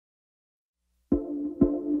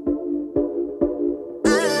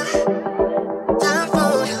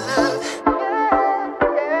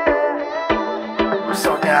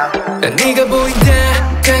난 네가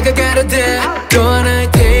보인다 다가가려다 또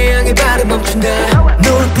하나의 태양의 발을 멈춘다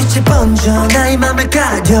노을빛이 번져 나의 맘을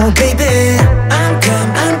가려 baby I'm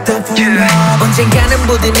done for you 언젠가는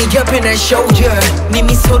모든 네 옆에 날 shoulder 네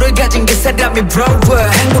미소를 가진 그 사람이 brower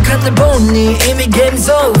행복한 날 보니 이미 game's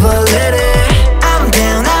over let it I'm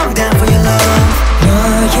down for your love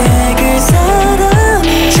너의 그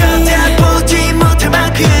사랑이 쳐다보지 못할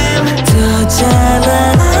만큼 더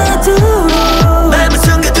잘라놔도 맘을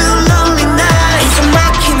숨겨둔 lonely night 숨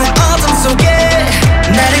막히는 어둠 속에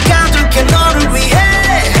나를 가둘게 너를 위해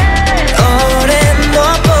오랜 못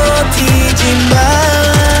버티지만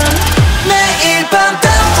매일 밤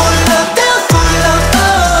down for love down for love oh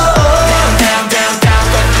down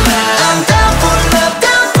I'm down for love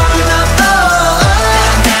down for love oh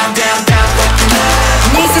down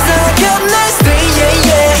네 세상에 날 stay yeah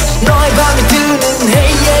yeah 너의 밤이 드는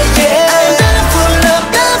hey yeah yeah I'm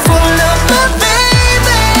down for love my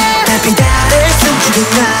baby 달빛아래 숨죽인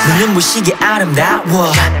나 눈은 무시게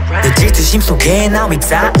아름다워 내 질투심 속에 나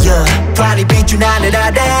휩싸여 발이 비춘 하늘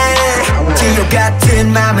아래 지옥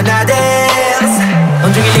같은 맘은 아래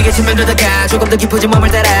온종일 네게 스며들다가 조금 더 깊어진 몸을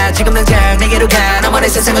따라 지금 당장 내게로 가 너만의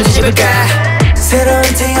세상을 뒤집을까 새로운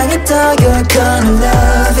태양이 떠 You're gonna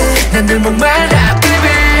love it 난 늘 목말라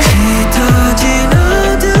baby 짙어진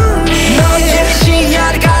어둠이 너의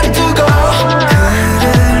시야를 가려두고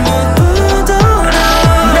그를 못 보더라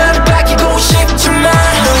나를 밝히고 싶지만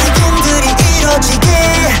너의 꿈들이 이뤄지게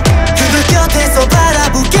그걸 곁에서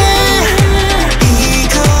바라보게 이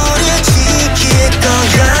거리를 지킬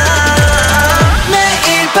거야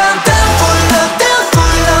매일 밤 down for love down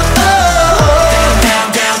for love oh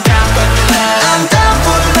I'm down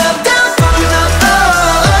for love down for love oh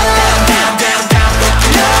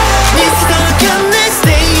네 세상을 곁내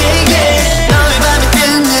stay yeah yeah 너의 맘에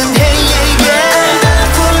드는 hey yeah yeah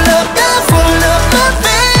I'm down for love my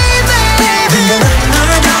baby 널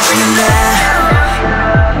다치겠나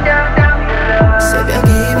새벽이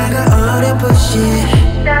밝아 어렴풋이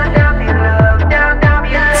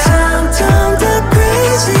Sometimes the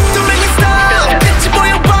crazy Don't make me stop 빛이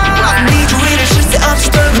보여봐 네 주위를 쉴 새 없이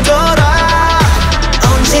돌고 돌아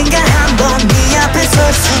언젠가 한번 네 앞에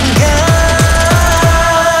설 순간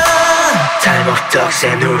잘못적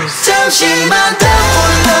새 눈 잠시만 down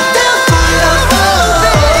for love down for love oh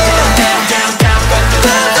down for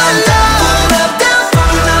love down for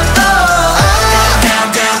love oh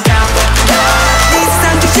네 세상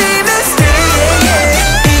중심에 stay yeah yeah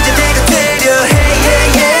이제 내가 되려 hey yeah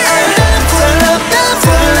yeah I'm down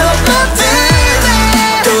for love my baby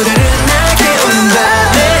또 다른 날 깨우는 밤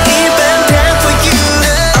매일 밤 down for you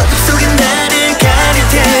어둠 속에 나를 가릴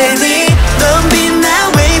테니 넌 빛나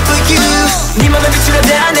wait for you 네 맘에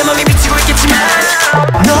비추려다 내 맘이 비치고 있겠지만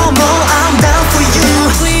No more I'm down for you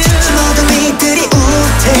저 모든 이들이 울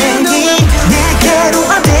테니 내게로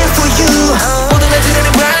I'm there for you 모든 날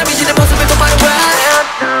지내는 밤 이제 내 모습을 더 바라봐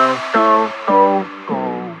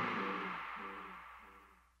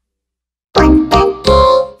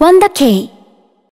원더케이